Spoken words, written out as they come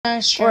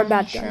That's true. Or a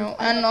bad true. gun.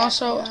 And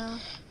also, Yeah.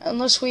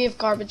 unless we have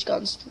garbage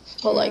guns,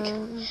 but like,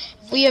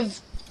 if we have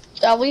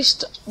at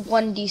least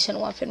one decent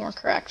weapon, we're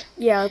cracked.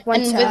 Yeah, like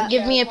one And tap.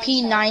 give me a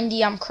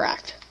P90, I'm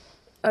cracked.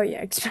 Oh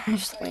yeah,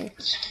 especially.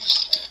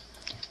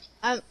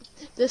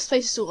 This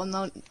place is still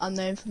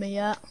unknown for me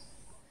yet.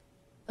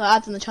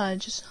 I've done the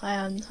challenges.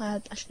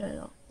 Actually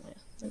no,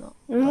 they're not.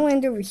 I'm gonna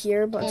land over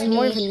here, but it's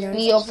more of a known.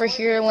 Me over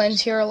here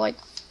lands here like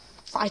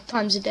 5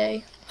 times a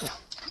day.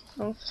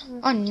 Oh.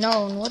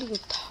 Unknown, what are you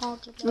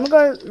talking about? I'm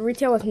gonna go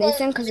retail with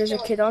Nathan because there's a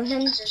kid on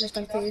him, just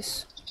in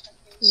case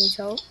he needs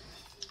help.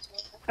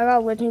 I got a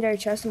legendary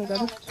chest, I'm good.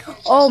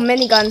 Oh,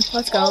 minigun,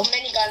 let's go.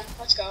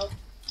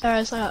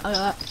 Alright, I got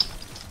that.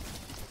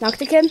 Knock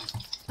the kid.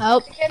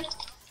 Help.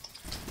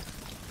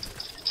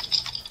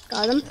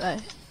 Got him.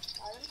 Right.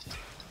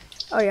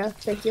 Oh yeah,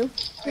 thank you.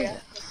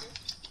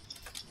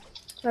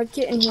 I'd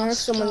get in here if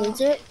someone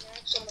needs it.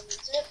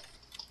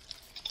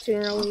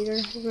 Sooner or later,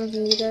 we're gonna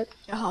need it.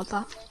 Yeah, hold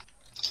that.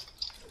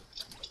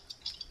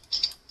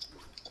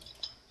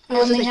 I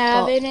only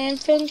have an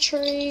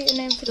infantry, and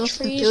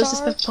infantries It was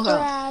this are big pot.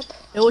 crap.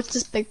 It was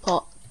this big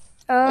pot.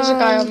 There's a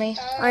guy on me.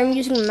 I'm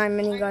using my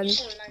minigun.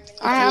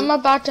 I'm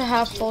about to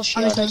have full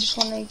shield, I just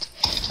want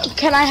to...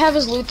 Can I have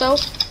his loot though?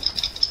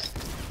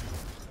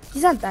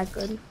 He's not that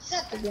good,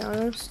 to be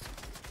honest.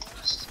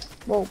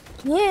 Well,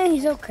 yeah,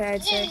 he's okay,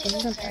 I'd say, but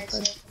he's not that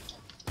good.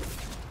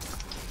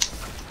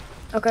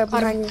 Okay,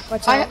 behind you.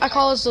 Watch out. I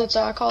call his loot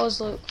though, I call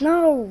his loot.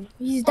 No,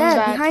 he's dead.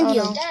 back. Behind Oh,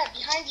 you. no.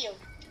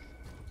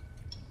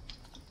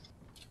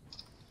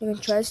 You can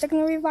try to stick in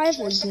a revive,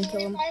 or you can kill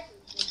him.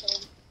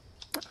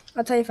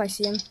 I'll tell you if I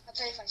see him.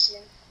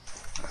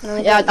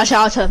 Yeah, actually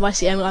I'll tell if I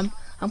see him.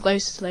 I'm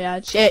close to the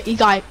edge. Yeah, you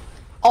guy.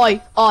 Oh,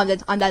 I'm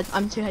dead.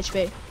 I'm 2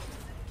 HP.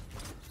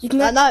 You can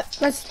No.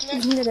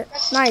 you can get it.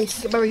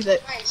 Nice. Get my reboot.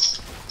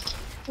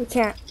 We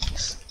can't.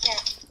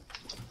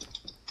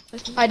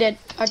 I did,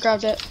 I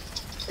grabbed it.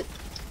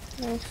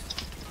 Nice.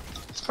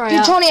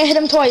 Dude, Tony, I hit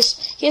him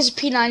twice. He has a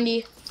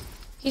P90.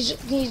 He's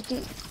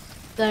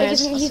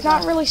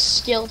not really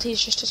skilled,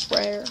 he's just a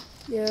sprayer.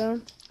 Yeah.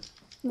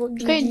 Well,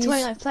 Okay, in GG's.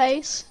 29th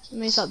place.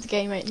 Let me start the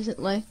game right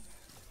instantly.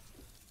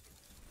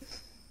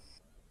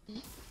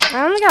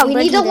 I only got We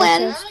need to legendary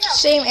land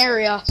chest. same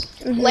area.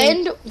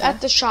 Land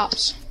at the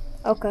shops.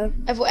 Okay.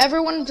 If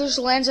everyone just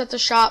lands at the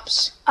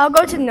shops, I'll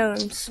go to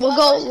gnomes.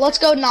 let's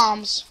go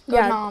noms. Go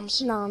Yeah,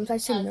 noms. Noms. I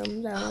said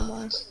gnomes. I don't know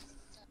why.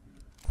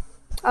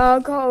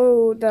 I'll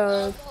go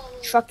the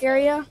truck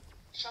area.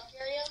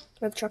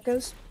 Where the truck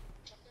is.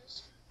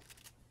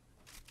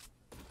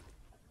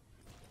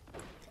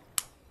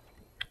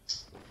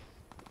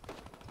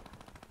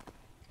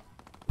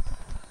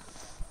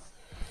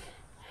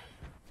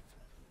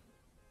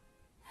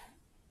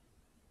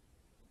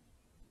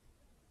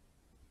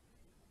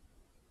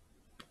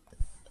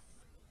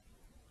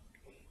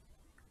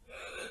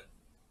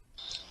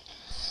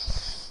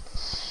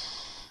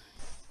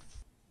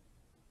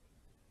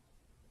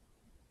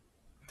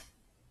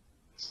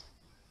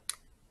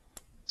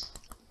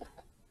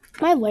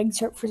 My legs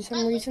hurt for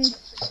some reason.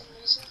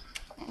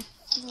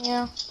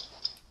 Yeah.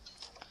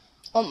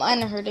 Well,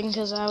 mine are hurting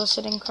because I was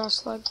sitting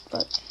cross-legged,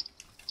 but...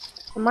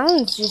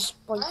 Mine's just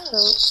like hurt,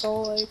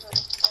 so like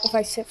if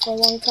I sit for a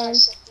long time.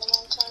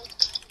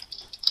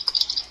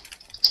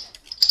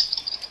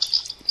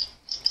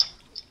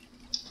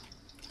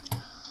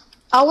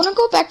 I want to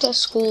go back to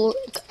school,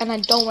 and I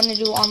don't want to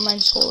do online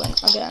schooling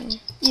again.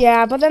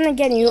 Yeah, but then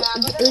again,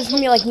 there's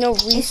gonna be like no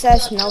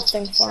recess,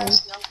 nothing fun.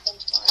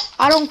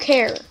 I don't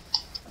care.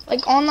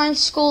 Like, online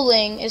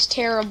schooling is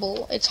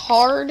terrible. It's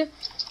hard.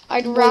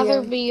 I'd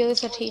rather be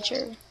with a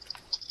teacher.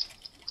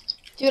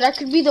 Dude, I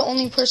could be the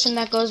only person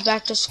that goes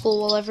back to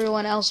school while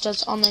everyone else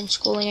does online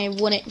schooling. I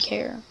wouldn't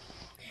care.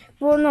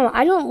 Well, no,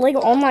 I don't like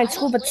online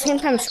school, but at the same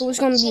time, school is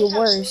gonna be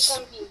worse.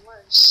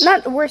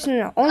 Not worse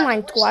than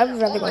online school. I would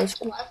rather go to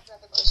school.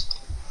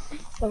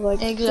 But,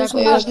 like,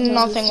 Exactly. There's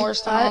nothing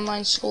worse than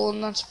online school,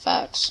 and that's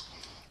facts.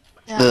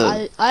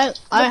 Yeah, I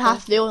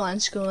have to do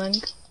online schooling.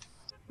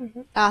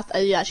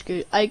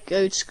 I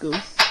go to school.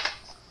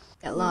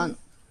 Get learn.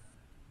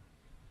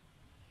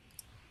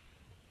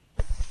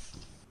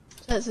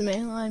 That's me.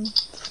 I'm going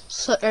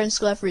to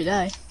school every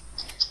day.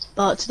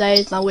 But today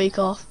is my week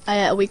off. I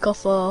had a week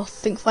off for I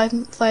think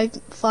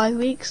 5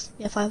 weeks.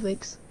 Yeah, 5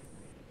 weeks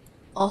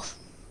off.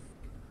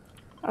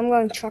 I'm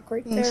going to truck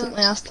right there.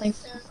 Instantly, I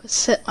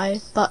sit my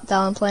butt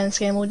down and play this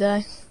game all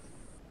day.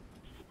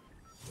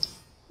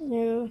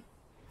 Yeah.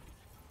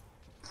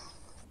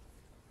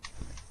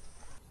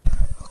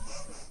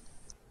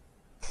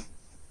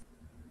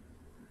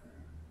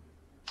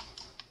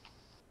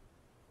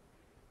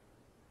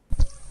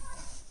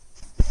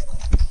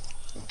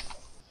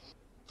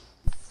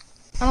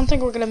 I don't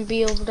think we're gonna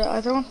be able to. I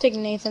don't think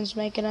Nathan's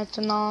making it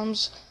to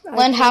noms.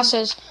 Land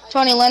houses.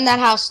 Tony, land that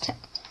house.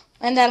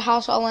 Land that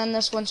house. I'll land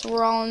this one. So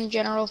we're all in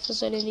general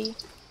vicinity.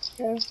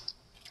 Okay.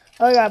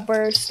 Oh, I got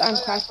burst. I'm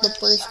cracked with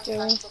burst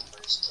too.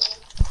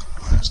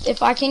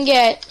 If I can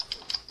get...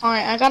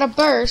 Alright, I got a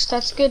burst.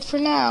 That's good for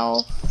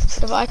now.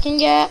 But if I can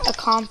get a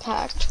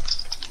compact,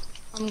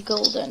 I'm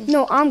golden.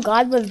 No, I'm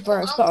God with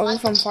burst, but only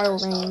from far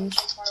range.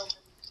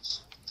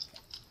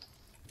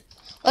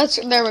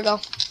 There we go.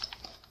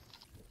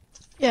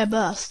 Yeah,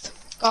 burst.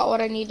 Got what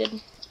I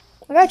needed.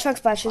 I got truck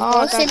splashes, but Oh,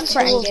 I let's save got it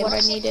for two of endgame. what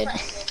I needed.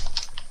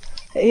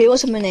 Hey,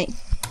 what's a mini?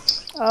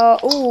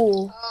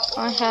 Ooh.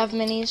 I have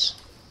minis.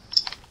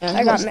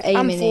 I got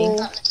I'm mini.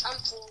 full.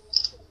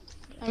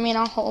 I mean,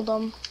 I'll hold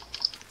them.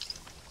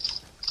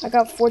 I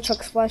got 4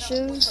 truck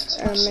splashes,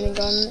 and a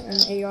minigun,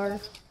 and AR.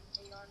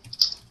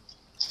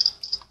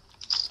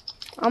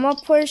 I'm gonna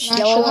push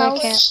yellow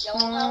house.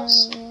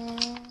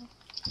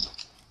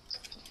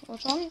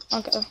 Which one?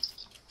 Okay.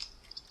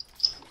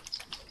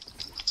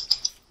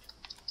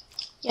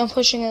 Yeah, I'm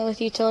pushing it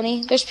with you,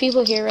 Tony. There's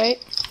people here, right?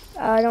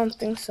 I don't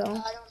think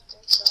so.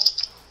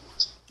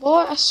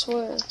 Boy, I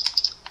swear.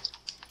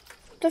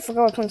 I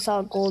forgot we're playing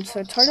solid gold, so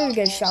it's harder to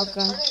get a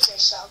shotgun.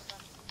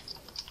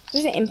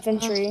 There's an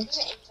infantry.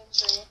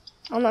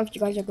 I don't know if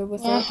you guys are good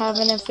with Yeah, I it. have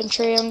an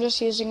infantry. I'm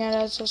just using it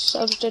as a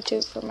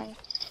substitute for my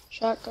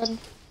shotgun.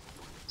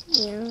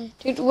 Yeah.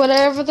 Dude,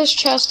 whatever this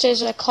chest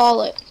is, I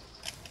call it.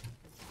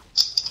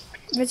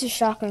 If it's a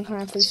shotgun, can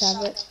I please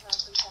have it?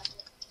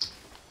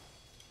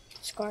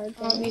 Scarred.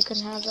 You can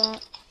have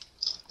that.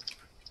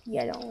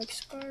 Yeah, I don't like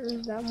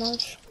scars that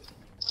much.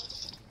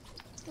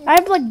 I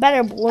have like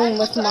better bloom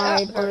with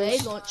my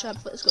Grenade burst. launcher.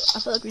 I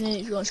feel like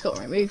grenade launcher got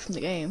removed from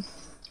the game.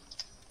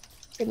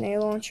 Grenade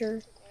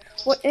launcher.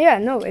 What? Yeah,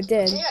 no, it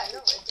did.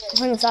 I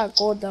think it's out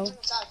gold though.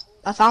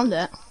 I found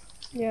it.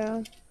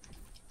 Yeah.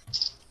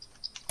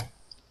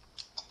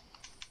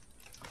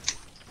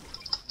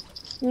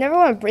 You never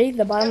want to break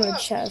the bottom of the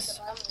chest.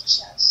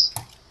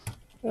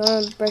 You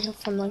want to break it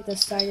from like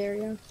this side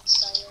area.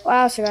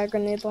 Wow, so I got a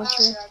grenade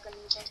launcher.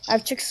 I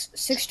have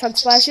 6 truck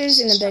splashes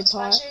in a big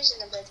pot.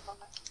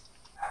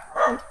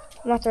 I'm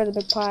not throwing the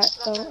big pot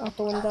though, out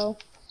the window.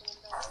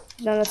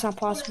 No, that's not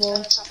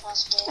possible.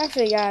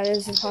 Actually, yeah, it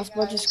is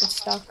impossible. It just gets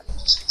stuck.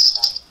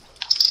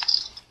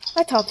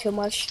 I talk too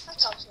much.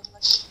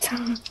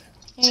 Yeah,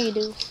 you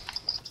do.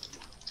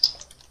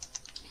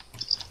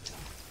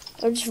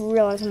 I just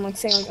realized I'm like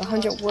saying like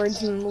 100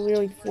 words in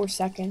literally 4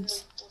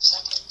 seconds.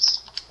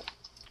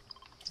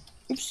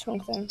 Oops, wrong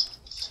thing.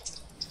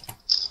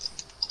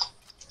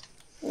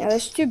 Yeah,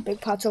 there's 2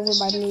 big pots over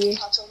by me.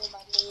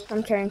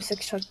 I'm carrying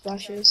 6 truck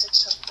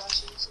splashes.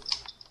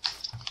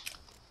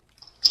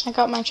 I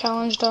got my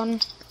challenge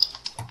done.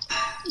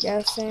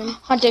 Yeah, same.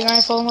 Hunting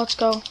rifle, let's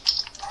go.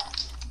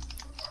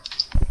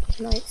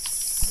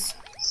 Nice.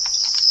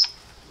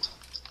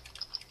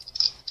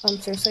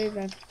 Seriously,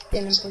 that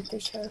didn't break the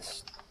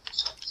chest.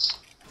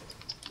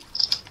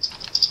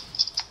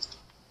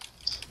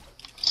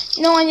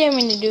 No, I didn't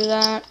mean to do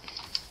that.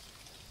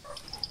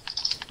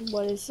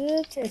 What is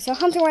it? It's a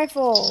hunting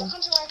rifle.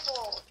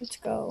 Let's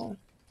go.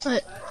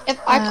 If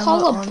I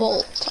call a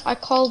bolt, I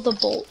call the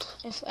bolt.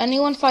 If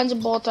anyone finds a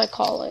bolt, I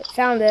call it.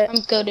 Found it. I'm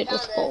goated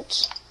with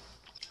bolts.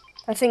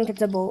 I think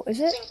it's a bolt.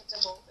 Is it?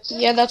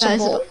 Yeah, that's a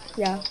bolt.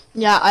 Yeah.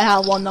 Yeah, I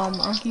have one on.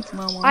 I'm keeping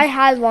my one. I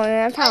had one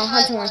and I found a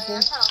hunting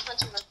rifle.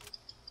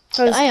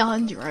 I have a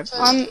hunting rifle.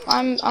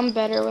 I'm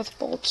better with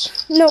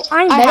bolts. No,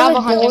 I'm I better have with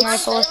a hunting bolts.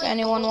 rifle if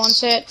anyone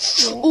wants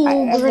it. Yeah,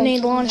 Ooh, I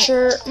grenade want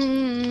launcher.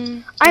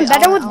 I'm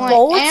better with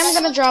bolts. I am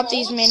gonna drop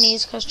these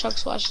minis because truck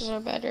splashes are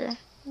better.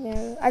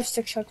 Yeah, I have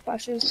 6 truck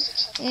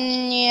splashes.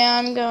 Yeah,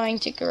 I'm going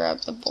to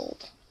grab the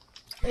bolt.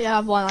 Yeah, I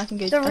have one. I can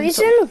get. The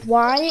reason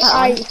why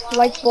I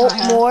like bolt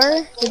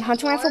more than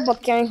hunting rifle,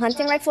 but carrying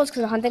hunting rifle is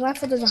because a hunting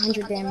rifle does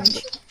 100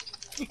 damage.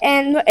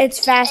 And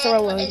it's faster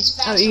reload.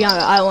 Oh yeah,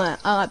 I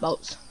like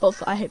bolts.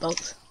 Both. I hate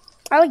bolts.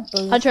 I like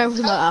both. Hunting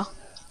rifle's better.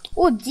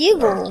 Oh,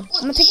 Deagle.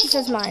 I'm gonna take this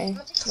as my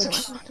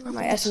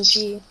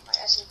SMG.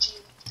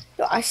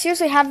 Yo, I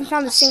seriously haven't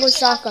found a single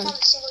shotgun.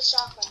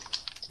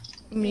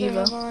 Me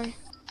either.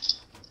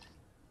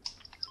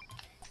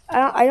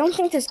 I don't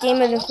think this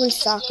game includes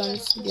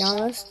shotguns, to be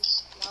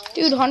honest.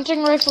 Dude,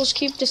 hunting rifles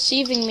keep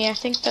deceiving me. I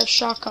think they're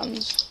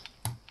shotguns.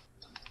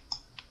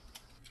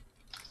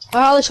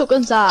 Where are the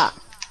shotguns at?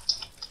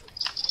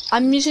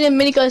 I'm using a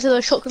minigun instead of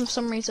a shotgun for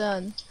some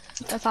reason.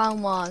 I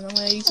found one. I'm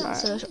gonna use it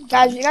instead of a shotgun.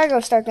 Guys, you gotta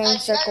go start getting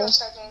circle.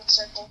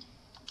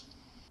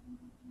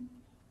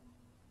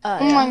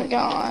 Oh my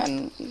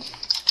god.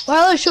 Where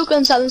are those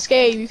shotguns at this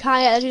game? You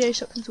can't get legendary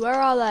shotguns. Where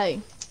are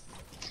they?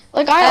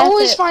 Like, I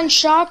always find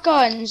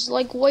shotguns.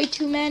 Like, way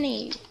too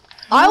many.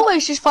 I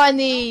always just find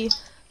the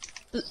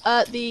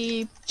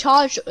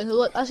charge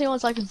shotguns. That's the only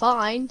ones I can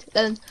find.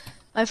 Then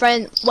my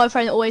friend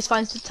always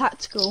finds the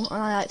tactical,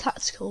 and I like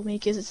tactical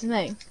because it's his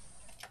name.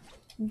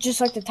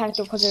 Just like the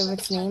tactical because of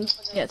its name.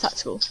 Yeah,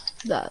 tactical.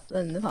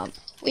 Then the pump.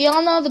 We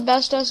all know the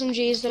best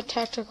SMG is the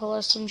tactical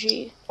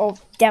SMG. Oh,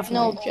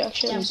 definitely. No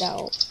objections.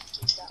 No.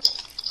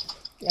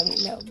 Yeah,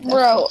 no.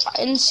 Bro,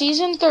 in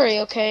season 3,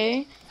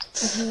 okay?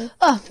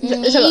 Oh, Me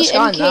and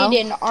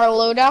Caden, our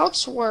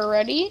loadouts were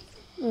ready.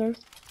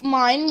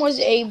 Mine was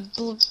a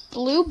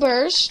blue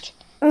burst,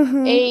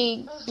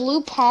 a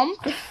blue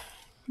pump,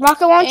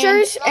 rocket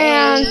launchers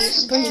and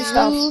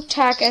blue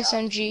tac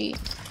SMG.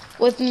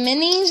 with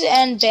minis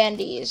and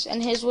bandies,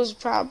 and his was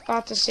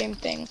about the same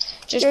thing,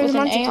 just There's with a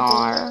an bunch of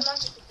AR.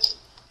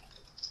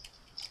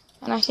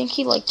 And I think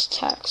he liked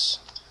text.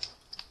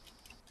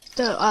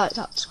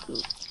 That's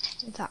good.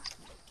 That.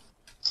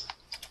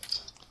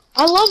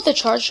 I love the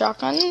charge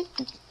shotgun.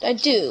 I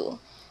do.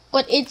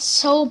 But it's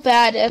so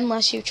bad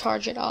unless you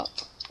charge it up.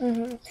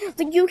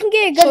 Like you can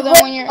get a good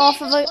hit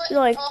off of it,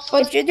 like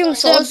if you're doing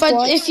solo squads.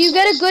 But if you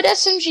get a good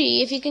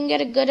SMG, if you can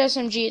get a good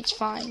SMG, it's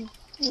fine.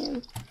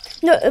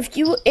 No, if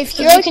you're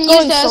you can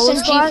use the solo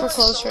SMG squads, for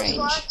close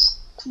range.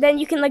 then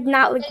you can like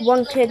not like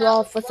one kid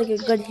off with like a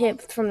good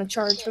hit from the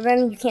charge, but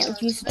then you can't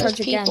like, use the There's charge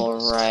again.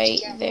 people right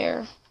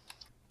there.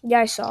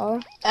 Yeah, I saw.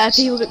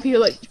 People just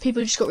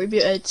got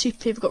rebooted. 2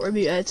 people got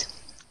rebooted.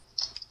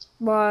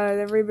 But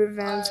the reboot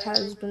vans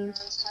has been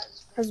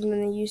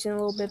used in a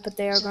little bit, but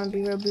they are going to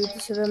be rebooted,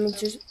 so that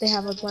means they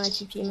have like 1 or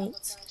 2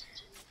 teammates.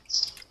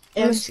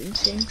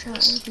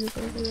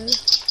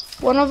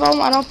 One of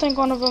them, I don't think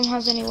one of them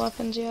has any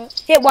weapons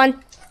yet. Hit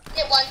one.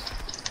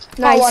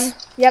 Nice. One.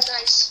 Yep.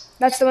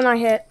 That's the one I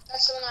hit.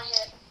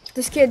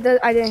 This kid,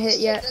 I didn't hit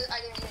yet.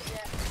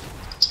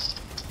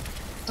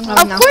 Of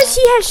course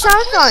he has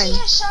shotgun.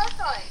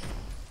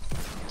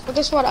 But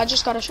guess what? I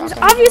just got a shotgun.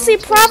 There's obviously a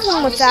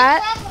problem with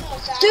that.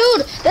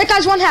 Dude, that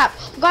guy's one tap.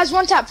 Guy's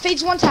one tap.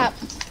 Fade's one tap.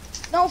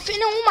 No,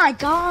 oh my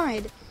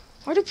god.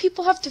 Why do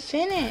people have to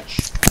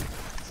finish?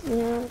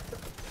 Yeah.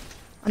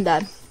 I'm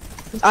dead.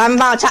 I'm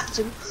about to tap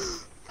him.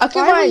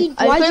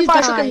 Why did you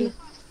die?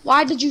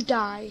 Why did you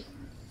die?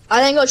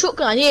 I didn't got a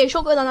shotgun. Yeah,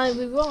 shotgun, and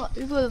we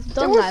would have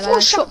done that. There were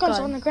 4 shotguns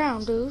on the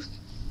ground, dude.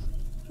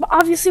 But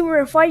obviously we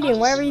were fighting.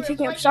 Why were you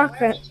picking up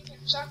shotgun?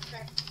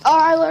 Oh,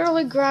 I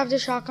literally grabbed a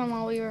shotgun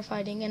while we were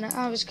fighting, and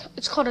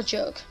it's called a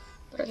joke.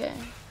 But okay.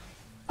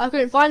 I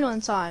couldn't find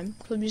one time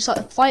because we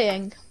started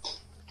fighting.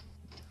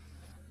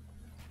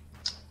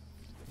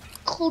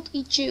 Cold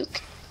eat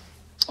juke.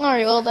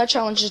 Alright, well that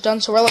challenge is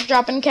done, so we're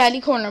dropping caddy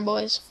corner,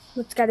 boys.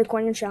 Let's get a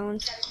corner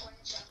challenge.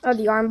 Oh,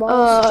 the arm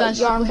balls.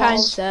 The arm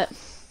balls.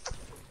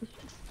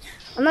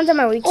 I'm not done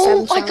my week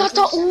 7 I got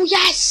the. Oh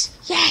yes,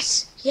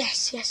 yes.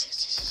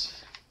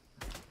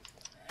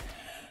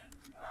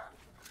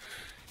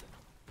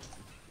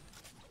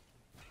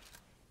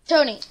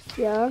 Tony.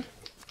 Yeah.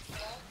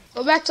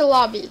 Go back to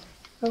lobby.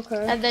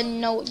 Okay. And then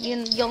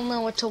you'll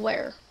know what to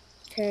wear.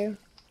 Okay.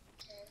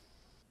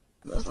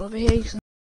 Over here.